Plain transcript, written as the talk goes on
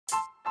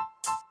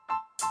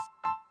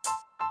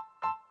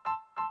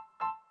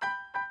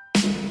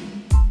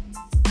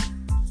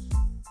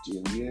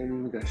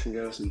boys and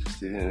girls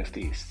interested in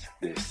NFTs.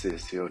 This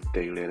is your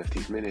daily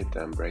NFTs Minute.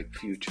 I'm Bright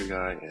Future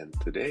Guy, and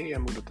today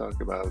I'm going to talk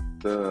about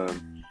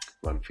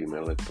one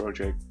female-led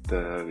project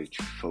which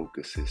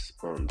focuses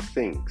on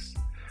things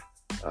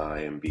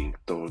I am being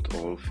told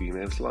all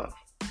females love: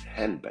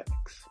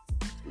 handbags.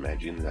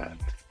 Imagine that.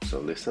 So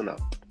listen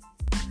up.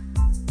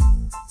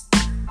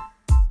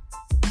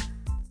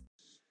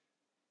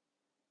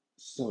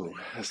 So,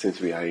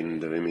 since we are in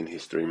the Women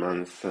History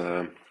Month,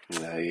 I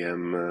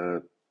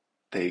am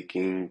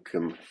taking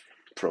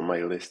from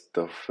my list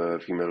of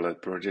female-led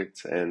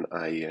projects, and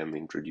I am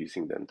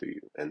introducing them to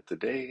you. And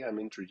today I'm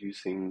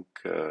introducing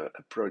a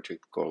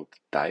project called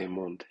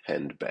Diamond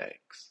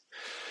Handbags.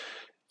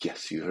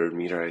 Yes, you heard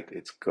me right.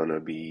 It's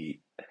gonna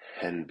be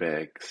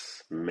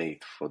handbags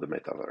made for the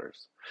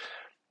metaverse.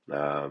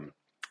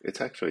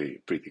 It's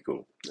actually pretty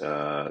cool.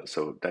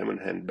 So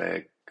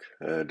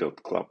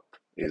diamondhandbag.club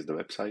is the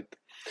website,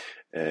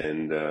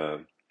 and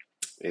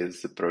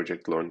is a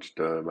project launched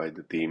by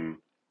the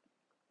team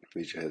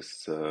which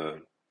has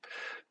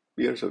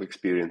years of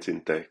experience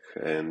in tech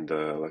and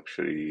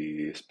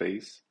luxury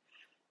space.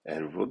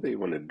 And what they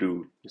want to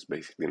do is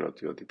basically not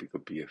your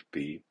typical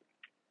PFP,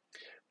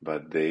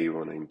 but they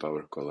want to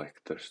empower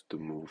collectors to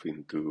move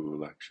into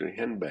luxury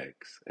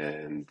handbags.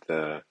 And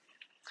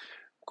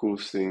cool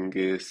thing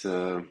is,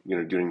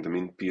 during the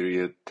mint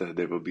period,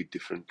 there will be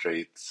different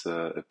traits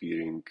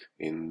appearing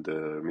in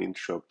the mint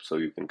shop, so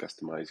you can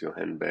customize your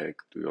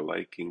handbag to your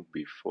liking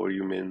before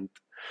you mint.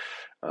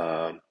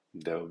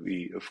 There will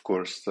be, of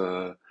course,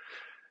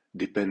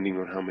 depending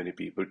on how many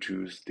people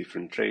choose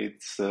different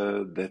traits,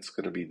 that's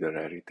going to be the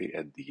rarity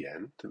at the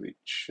end,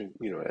 which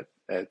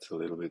adds a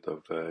little bit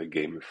of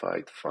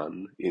gamified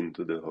fun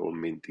into the whole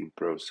minting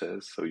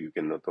process. So you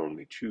can not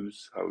only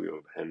choose how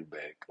your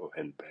handbag or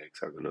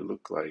handbags are going to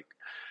look like,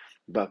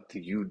 but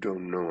you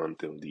don't know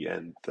until the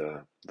end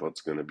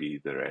what's going to be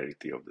the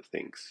rarity of the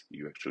things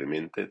you actually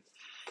minted.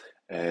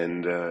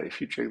 And if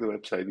you check the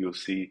website, you'll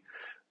see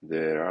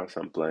there are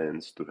some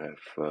plans to have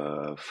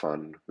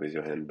fun with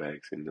your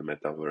handbags in the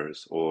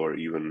metaverse, or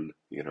even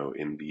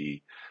in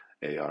the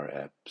AR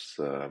apps,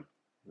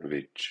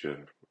 which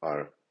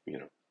are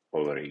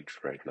all the rage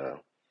right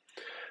now.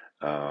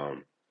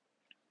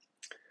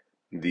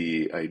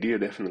 The idea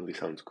definitely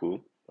sounds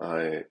cool.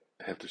 I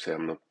have to say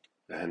I'm not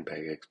a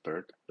handbag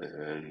expert,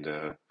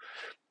 and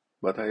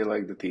but I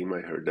like the team.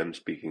 I heard them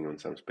speaking on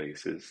some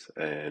spaces,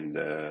 and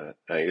I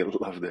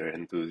love their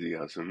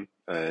enthusiasm.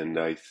 And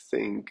I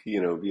think,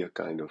 we are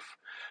kind of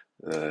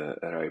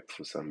ripe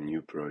for some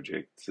new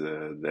projects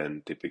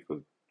than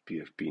typical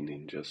PFP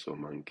ninjas or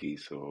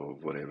monkeys or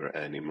whatever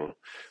animal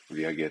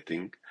we are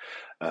getting.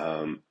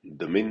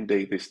 The mint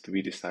date is to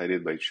be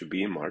decided, but it should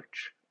be in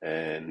March.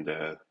 And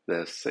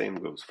the same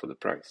goes for the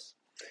price.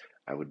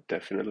 I would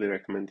definitely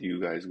recommend you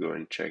guys go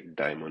and check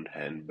Diamond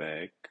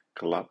Handbag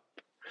Club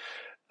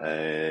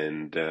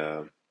and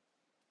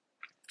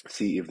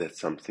see if that's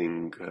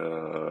something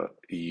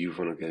you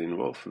want to get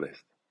involved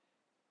with.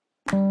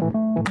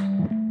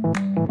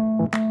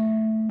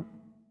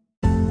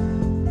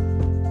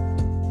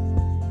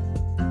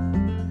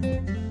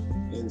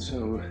 And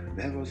so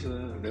that was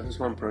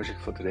one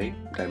project for today,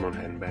 Diamond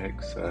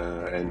Handbags.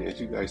 And as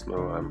you guys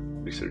know,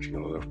 I'm researching a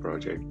lot of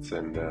projects,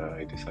 and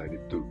I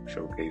decided to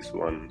showcase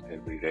one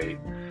every day,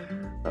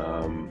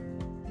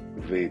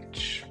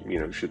 which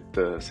should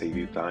save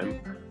you time.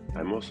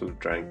 I'm also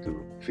trying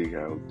to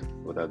figure out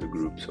what are the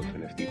groups of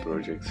NFT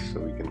projects, so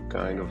we can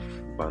kind of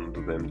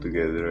bundle them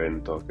together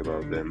and talk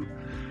about them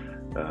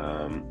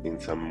in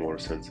some more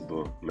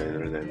sensible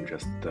manner than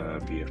just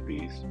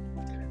PFPs.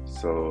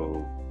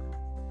 So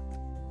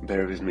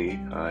bear with me.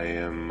 I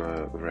am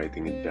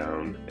writing it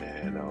down,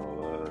 and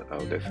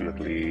I'll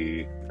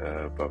definitely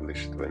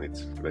publish it when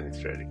it's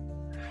ready.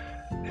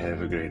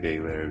 Have a great day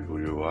wherever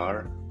you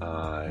are.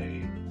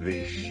 I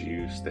wish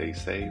you stay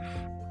safe.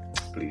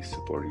 Please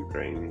support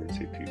Ukrainians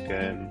if you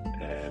can,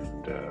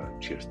 and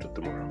cheers to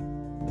tomorrow.